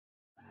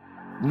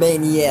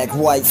Maniac,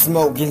 white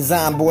smoking,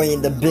 XOMBOY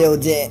in the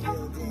building.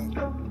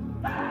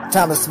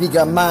 Time to speak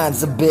our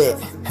minds a bit.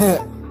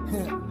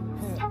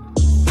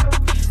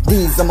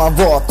 These are my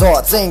raw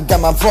thoughts, ain't got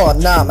my fault,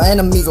 nah, my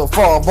enemies will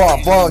fall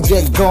off, all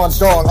just gone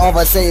strong, all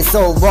I say is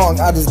so wrong,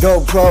 I just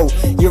go pro,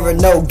 you're a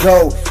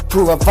no-go,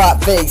 prove a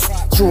fat face,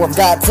 true I've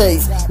got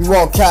taste, you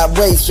all caught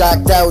waste,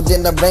 shocked out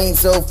in the rain,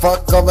 so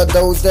fuck all of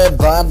those that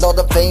bond all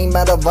the fame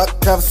out of a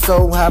cuff,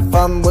 so have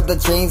fun with the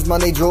chains,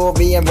 money,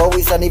 jewelry, and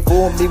rollies, any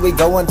fool me, we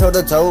going toe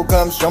to toe,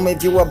 come show me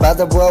if you about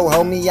to blow,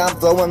 homie, I'm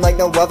flowing like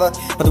no other,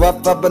 but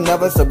rough up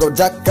another, so go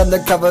duck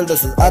undercover,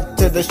 this is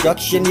utter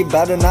destruction, you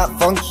better not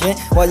function,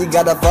 while you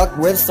gotta fuck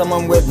with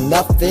someone with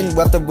nothing.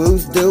 What the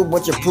rules do,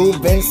 what you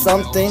proving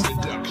something.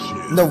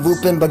 No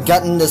whooping but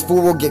gutting, this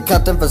fool will get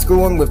cutting for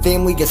screwing with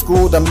family, get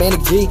schooled. I'm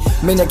M.A.N.I.A.C,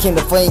 man I came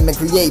to flame and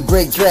create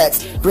break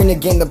tracks. Bring the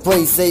game to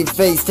play, save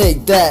face,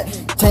 take that.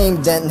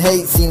 Tamed and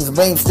hate seems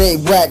lame, stay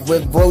whack.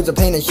 With roads of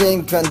pain and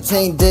shame,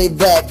 contain day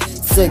back.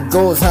 Sick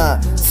goals, huh?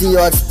 See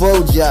your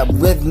exposure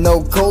with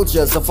no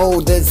culture. So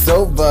fold this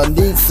over,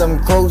 need some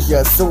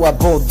closure. So I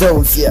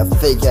bulldoze, yeah,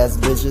 fake ass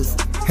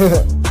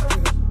bitches.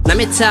 Let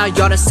me tell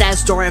y'all the sad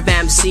story of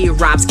MC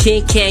rhymes.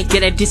 King can't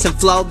get a decent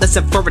flow,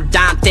 listen for a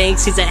dime.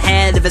 Thinks he's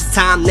ahead of his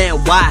time, then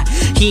why?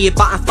 He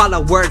bought and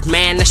follow word,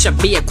 man, that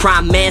should be a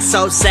crime, man.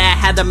 So sad,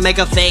 had to make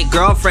a fake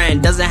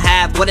girlfriend. Doesn't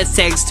have what it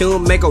takes to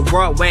make a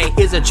world, wait,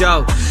 here's a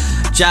joke.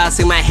 Just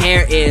like my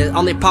hair is,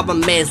 only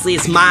problem is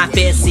least my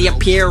fancy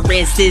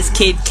appearance. This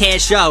kid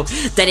can't show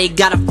that he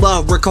got a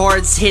flow.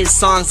 Records his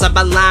songs up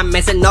a line,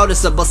 makes it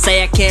noticeable.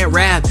 Say I can't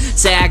rap,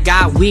 say I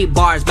got weak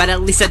bars, but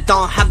at least I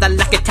don't have the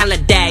lack of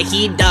talent that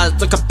he does.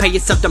 Don't compare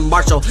yourself to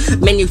Marshall.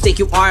 Man, you think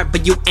you are,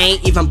 but you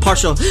ain't even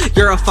partial.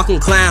 You're a fucking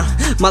clown,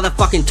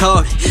 motherfucking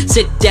toad.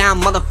 Sit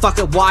down,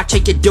 motherfucker, watch how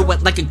you do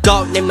it like a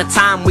goat. Name a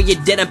time when you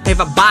didn't pay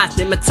for bots.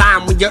 Name a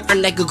time when you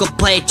earned that Google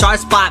Play chart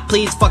spot.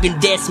 Please fucking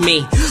diss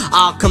me,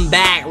 I'll come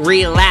back,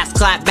 relapse,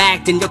 clap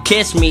back, then you'll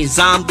kiss me.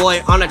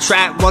 XOMBOY on a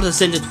track, roll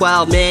this into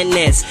 12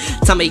 minutes.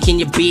 Tell me, can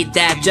you beat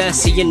that?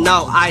 Just so you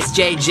know, Ice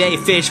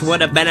JJ Fish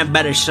would've been a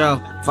better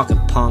show.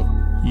 Fucking punk.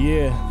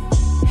 Yeah.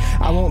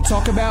 I won't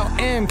talk about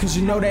M, cause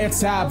you know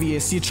that's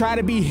obvious. You try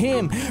to be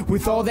him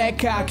with all that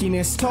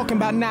cockiness, talking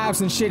about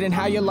knives and shit and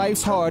how your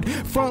life's hard.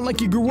 Front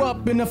like you grew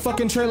up in a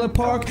fucking trailer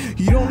park.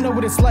 You don't know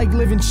what it's like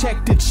living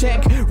check to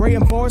check,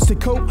 writing bars to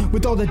cope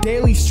with all the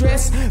daily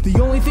stress. The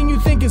only thing you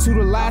think is who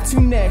to lie to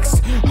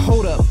next.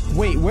 Hold up,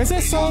 wait, where's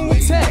that song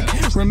with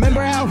Tech?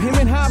 Remember how him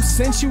and Hop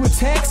sent you a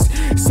text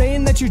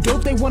saying that you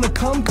dope, they wanna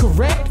come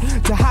correct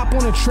to hop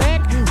on a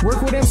track,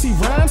 work with MC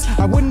Rhymes?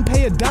 I wouldn't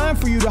pay a dime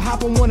for you to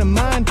hop on one of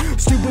mine.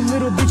 Stupid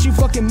little bitch, you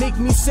fucking make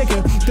me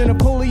sicker than a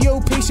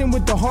polio patient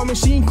with the heart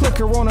machine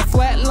clicker on a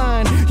flat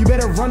line. You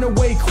better run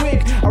away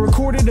quick. I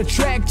recorded a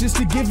track just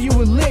to give you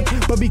a lick,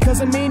 but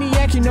because I'm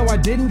Maniac, you know I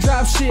didn't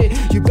drop shit.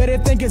 You better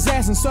thank his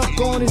ass and suck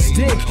on his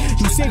dick.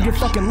 He saved your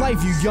fucking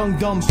life, you young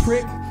dumb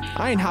prick.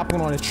 I ain't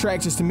hopping on a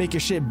track just to make your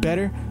shit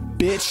better,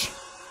 bitch.